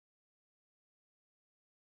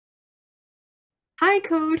Hi,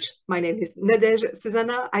 coach. My name is Nadej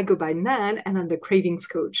Susanna. I go by Nan, and I'm the cravings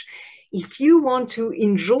coach. If you want to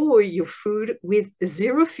enjoy your food with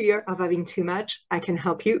zero fear of having too much, I can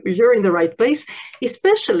help you. You're in the right place,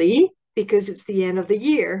 especially because it's the end of the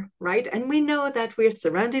year, right? And we know that we're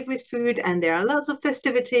surrounded with food and there are lots of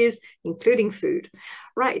festivities, including food,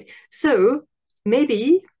 right? So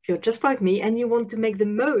maybe you're just like me and you want to make the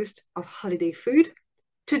most of holiday food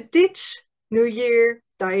to ditch New Year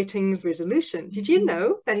dieting resolution. Did you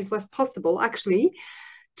know that it was possible actually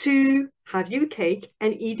to have your cake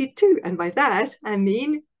and eat it too? And by that, I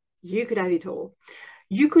mean you could have it all.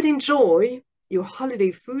 You could enjoy your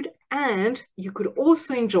holiday food and you could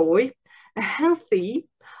also enjoy a healthy,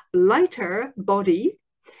 lighter body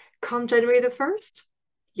come January the 1st.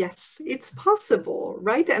 Yes, it's possible,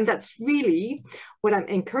 right? And that's really what I'm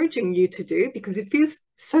encouraging you to do because it feels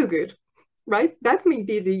so good, right? That may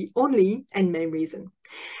be the only and main reason.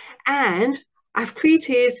 And I've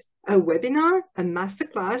created a webinar, a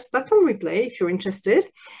masterclass that's on replay if you're interested.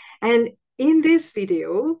 And in this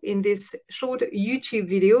video, in this short YouTube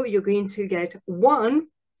video, you're going to get one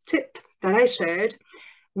tip that I shared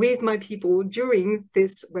with my people during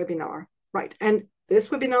this webinar, right? And this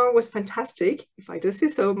webinar was fantastic, if I do say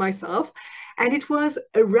so myself. And it was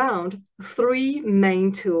around 3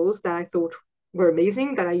 main tools that I thought were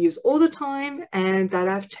amazing, that I use all the time, and that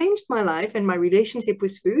have changed my life and my relationship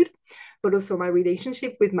with food, but also my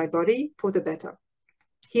relationship with my body for the better.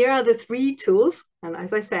 Here are the 3 tools, and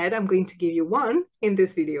as I said, I'm going to give you one in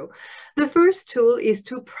this video. The first tool is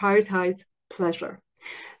to prioritize pleasure.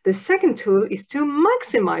 The second tool is to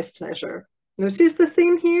maximize pleasure. Notice the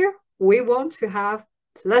theme here? We want to have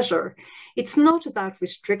pleasure. It's not about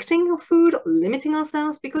restricting our food or limiting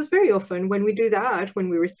ourselves, because very often when we do that, when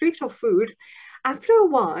we restrict our food, after a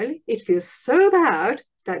while, it feels so bad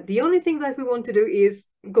that the only thing that we want to do is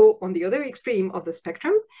go on the other extreme of the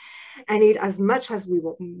spectrum and eat as much as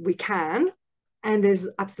we can. And there's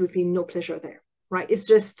absolutely no pleasure there, right? It's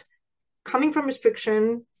just coming from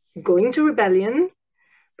restriction, going to rebellion,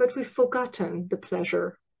 but we've forgotten the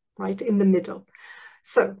pleasure right in the middle.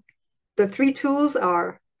 So the 3 tools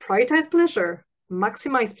are prioritize pleasure,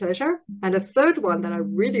 maximize pleasure, and a third one that I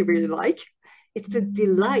really, really like, it's to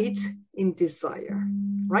delight in desire,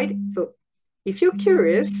 right? So if you're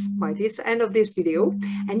curious by this end of this video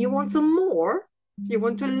and you want some more, you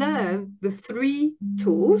want to learn the 3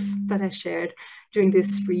 tools that I shared during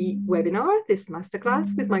this free webinar, this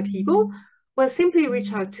masterclass with my people, well, simply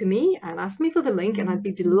reach out to me and ask me for the link, and I'd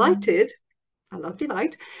be delighted. I love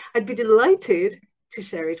delight. I'd be delighted to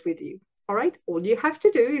share it with you. All right. All you have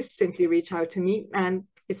to do is simply reach out to me, and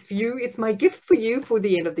it's my gift for you for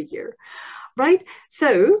the end of the year. Right.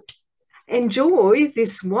 So enjoy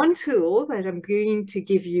this one tool that I'm going to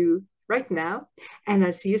give you right now, and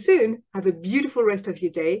I'll see you soon. Have a beautiful rest of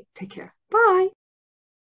your day. Take care. Bye.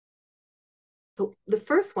 So the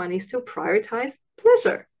first one is to prioritize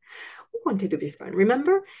pleasure. We want it to be fun,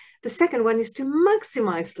 remember? The second one is to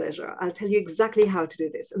maximize pleasure. I'll tell you exactly how to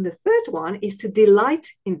do this. And the third one is to delight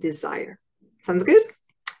in desire. Sounds good?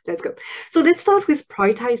 Let's go. So let's start with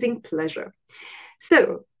prioritizing pleasure.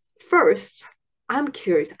 So first, I'm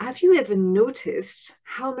curious, have you ever noticed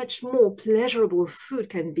how much more pleasurable food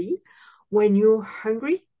can be when you're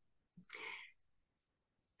hungry?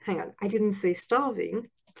 Hang on, I didn't say starving.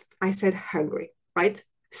 I said hungry, right?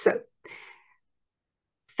 So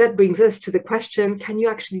that brings us to the question, can you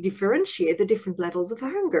actually differentiate the different levels of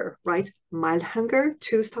hunger, right? Mild hunger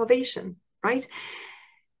to starvation, right?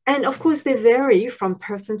 And of course, they vary from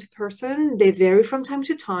person to person. They vary from time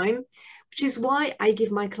to time, which is why I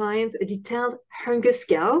give my clients a detailed hunger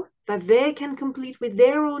scale that they can complete with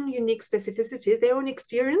their own unique specificity, their own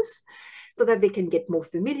experience, so that they can get more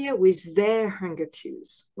familiar with their hunger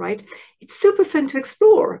cues, right? It's super fun to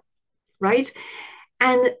explore, right?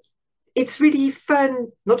 And it's really fun,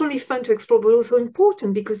 not only fun to explore, but also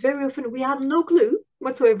important, because very often we have no clue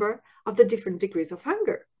whatsoever of the different degrees of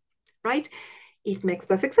hunger, right? It makes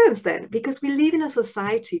perfect sense then, because we live in a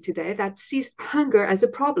society today that sees hunger as a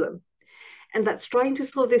problem and that's trying to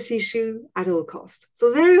solve this issue at all costs.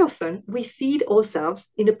 So very often we feed ourselves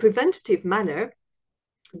in a preventative manner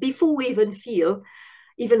before we even feel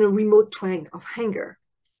even a remote twang of hunger.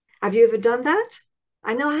 Have you ever done that?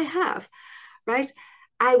 I know I have, right?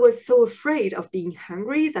 I was so afraid of being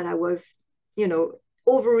hungry that I was,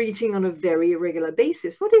 overeating on a very irregular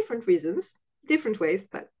basis for different reasons, different ways,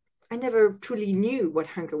 but I never truly knew what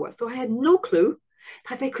hunger was. So I had no clue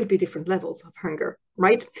that there could be different levels of hunger,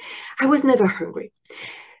 right? I was never hungry.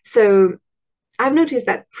 So I've noticed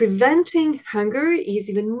that preventing hunger is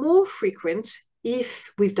even more frequent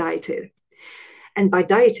if we've dieted. And by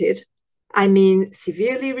dieted, I mean,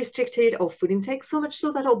 severely restricted our food intake, so much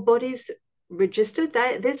so that our bodies registered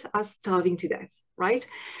that this as starving to death, right?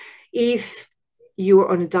 If you're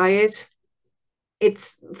on a diet,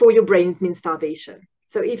 it's for your brain, it means starvation.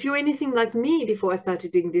 So if you're anything like me before I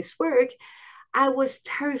started doing this work, I was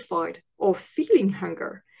terrified of feeling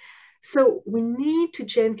hunger. So we need to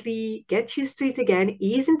gently get used to it again,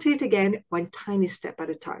 ease into it again, one tiny step at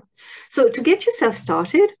a time. So to get yourself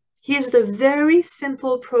started, here's the very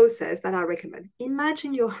simple process that I recommend.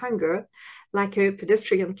 Imagine your hunger like a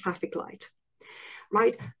pedestrian traffic light,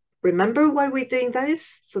 right? Remember why we're doing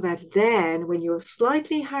this? So that then when you're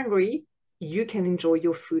slightly hungry, you can enjoy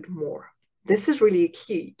your food more. This is really a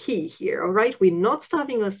key here, all right? We're not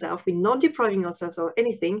starving ourselves. We're not depriving ourselves of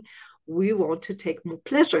anything. We want to take more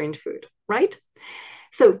pleasure in food, right?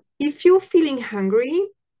 So if you're feeling hungry,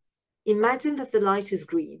 imagine that the light is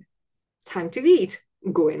green. Time to eat.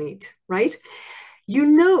 Go and eat, right? You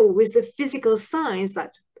know with the physical signs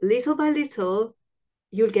that little by little,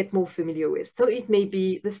 you'll get more familiar with. So it may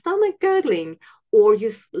be the stomach gurgling, or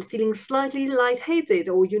you're feeling slightly lightheaded,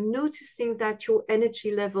 or you're noticing that your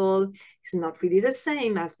energy level is not really the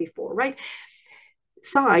same as before, right?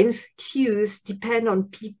 Signs, cues depend on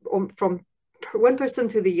people from one person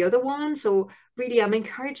to the other one. So really, I'm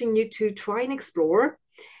encouraging you to try and explore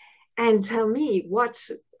and tell me what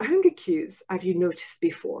hunger cues have you noticed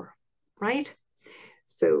before, right?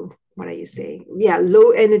 So what are you saying? Yeah, low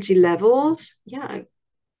energy levels. Yeah,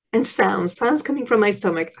 and sounds coming from my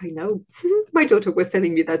stomach. I know. My daughter was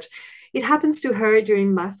telling me that it happens to her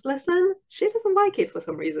during math lesson. She doesn't like it for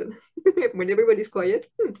some reason when everybody's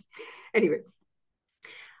quiet. Anyway,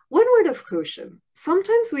 one word of caution.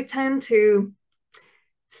 Sometimes we tend to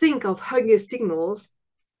think of hunger signals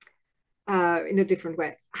in a different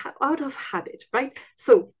way, out of habit, right?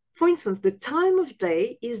 So, for instance, the time of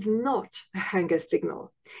day is not a hunger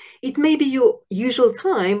signal. It may be your usual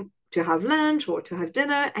time to have lunch or to have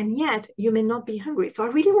dinner, and yet you may not be hungry. So I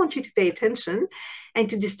really want you to pay attention and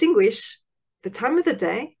to distinguish the time of the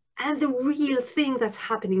day and the real thing that's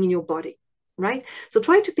happening in your body, right? So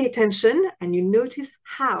try to pay attention and you notice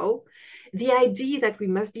how the idea that we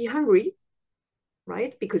must be hungry,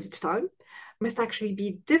 right, because it's time, must actually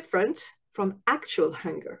be different from actual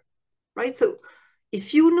hunger, right? So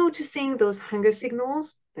if you're noticing those hunger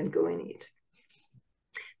signals, then go and eat.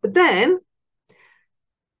 But then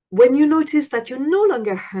when you notice that you're no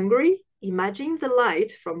longer hungry, imagine the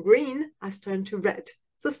light from green has turned to red.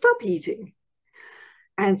 So stop eating.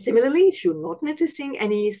 And similarly, if you're not noticing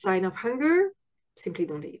any sign of hunger, simply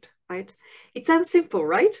don't eat, right? It sounds simple,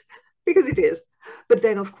 right? Because it is. But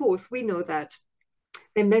then, of course, we know that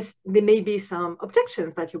there may be some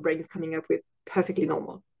objections that your brain is coming up with. Perfectly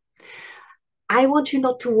normal. I want you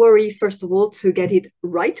not to worry, first of all, to get it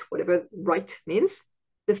right, whatever right means,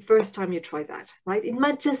 the first time you try that, right? It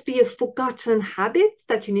might just be a forgotten habit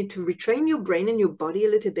that you need to retrain your brain and your body a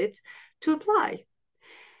little bit to apply.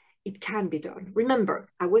 It can be done. Remember,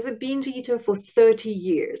 I was a binge eater for 30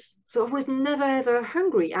 years. So I was never ever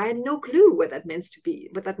hungry. I had no clue what that meant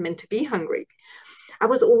to be hungry. I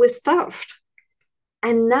was always stuffed.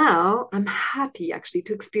 And now I'm happy actually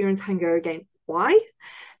to experience hunger again. Why?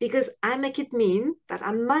 Because I make it mean that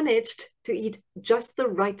I managed to eat just the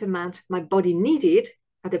right amount my body needed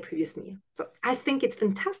at the previous meal. So I think it's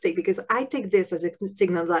fantastic because I take this as a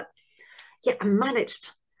signal that, yeah, I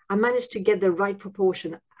managed to get the right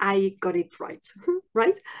proportion. I got it right,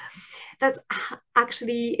 right? That's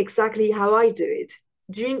actually exactly how I do it.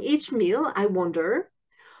 During each meal, I wonder,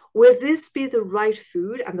 will this be the right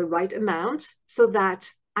food and the right amount so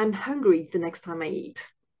that I'm hungry the next time I eat?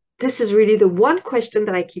 This is really the one question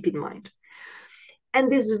that I keep in mind.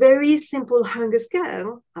 And this very simple hunger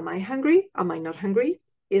scale, am I hungry? Am I not hungry?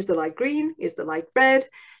 Is the light green? Is the light red?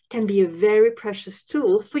 Can be a very precious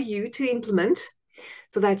tool for you to implement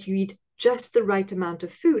so that you eat just the right amount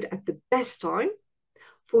of food at the best time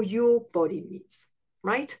for your body needs,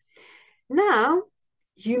 right? Now,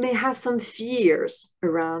 you may have some fears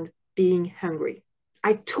around being hungry.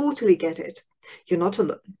 I totally get it. You're not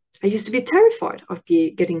alone. I used to be terrified of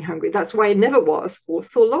getting hungry. That's why I never was for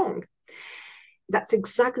so long. That's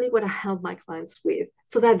exactly what I help my clients with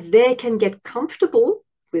so that they can get comfortable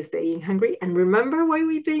with being hungry. And remember why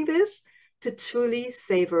we're doing this? To truly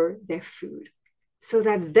savor their food so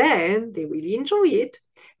that then they really enjoy it.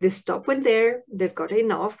 They stop when they've got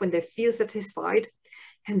enough, when they feel satisfied.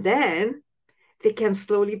 And then they can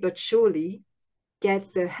slowly but surely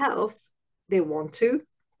get the health they want to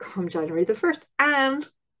come January the 1st and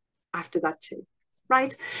after that too,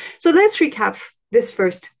 right? So let's recap this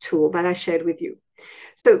first tool that I shared with you.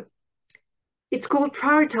 So it's called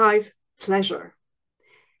prioritize pleasure.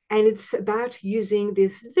 And it's about using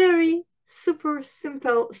this very super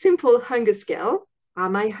simple hunger scale.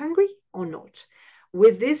 Am I hungry or not?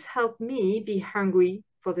 Will this help me be hungry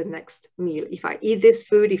for the next meal? If I eat this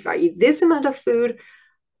food, if I eat this amount of food,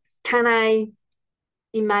 can I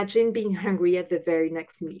imagine being hungry at the very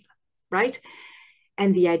next meal, right?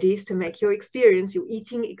 And the idea is to make your experience, your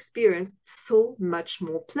eating experience, so much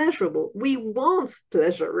more pleasurable. We want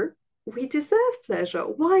pleasure. We deserve pleasure.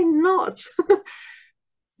 Why not?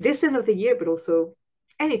 This end of the year, but also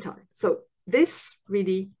anytime. So this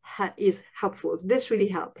really is helpful. This really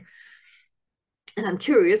helps. And I'm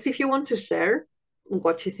curious if you want to share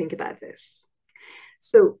what you think about this.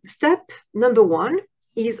 So step number 1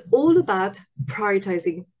 is all about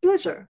prioritizing pleasure.